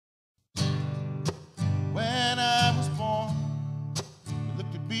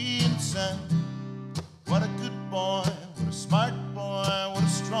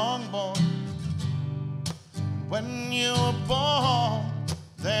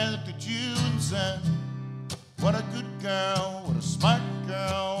said, what a good girl, what a smart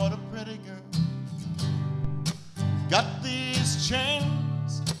girl, what a pretty girl. Got these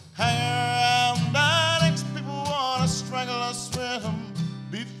chains hanging around our necks. People wanna strangle us with them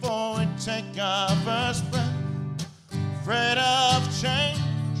before we take our first breath. Afraid of change,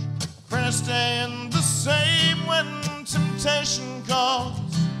 afraid of staying the same. When temptation calls,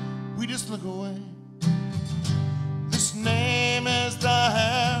 we just look away. This name is the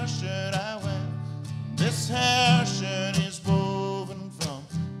hair shirt I wear. This hair shirt is woven from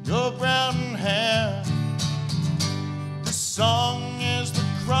your brown hair. This song is the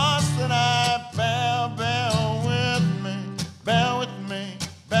cross that I bear. Bear with me, bear with me,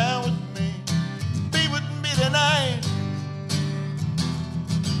 bear with me. Be with me tonight.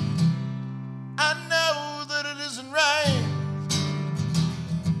 I know that it isn't right,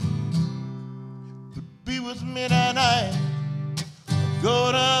 but be with me tonight.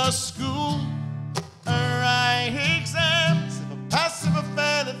 Go to school, write exams. If I pass, if I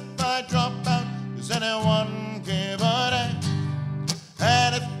fail, if I drop out, does anyone give a damn?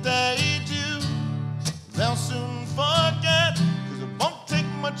 And if they do, they'll soon forget, 'cause it won't take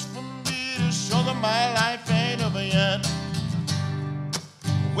much for me to show them my life ain't over yet.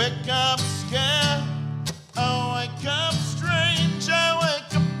 I wake up scared, I wake up strange, I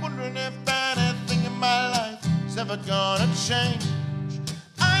wake up wondering if anything in my life is ever gonna change.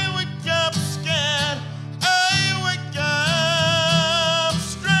 I wake up scared, I wake up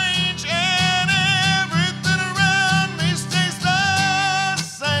strange, and everything around me stays the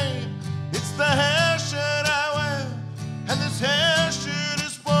same. It's the hair shirt I wear, and this hair shirt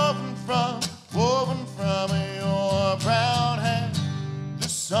is woven from your brown hair.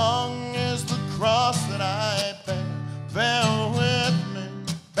 This song is the cross that I bear. Bear with me,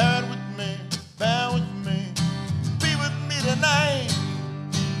 bear it with me, bear with me. Be with me tonight.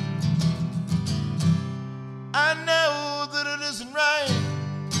 I know that it isn't right.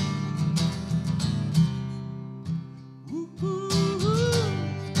 Ooh.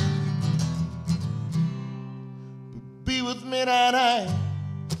 But be with me tonight.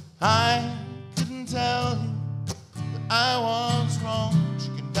 I couldn't tell you that I was wrong. She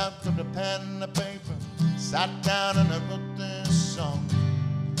came down from the pen and the paper, sat down and I wrote this song.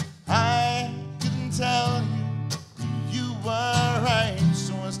 I couldn't tell you were right.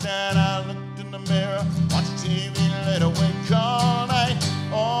 So instead I looked in the mirror, watched TV, laid awake all night.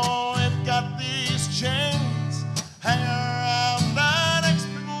 Oh, we've got these chains hanging around our necks.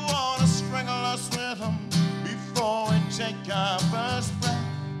 People wanna strangle us with them before we take our first breath.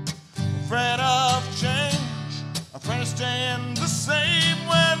 Afraid of change, afraid of staying the same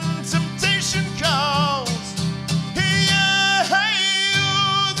when temptation calls.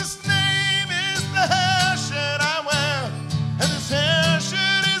 This name is the hair shirt I wear, and this hair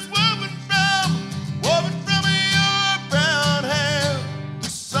shirt is woven from your brown hair.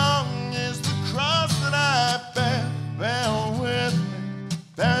 This song is the cross that I bear. Bear with me,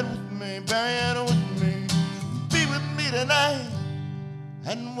 bear it with me, bear it with me. Be with me tonight.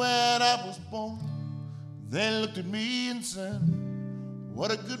 And when I was born, they looked at me and said,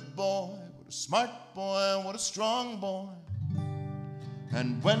 what a good boy, what a smart boy, what a strong boy.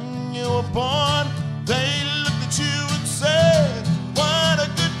 And when you were born, they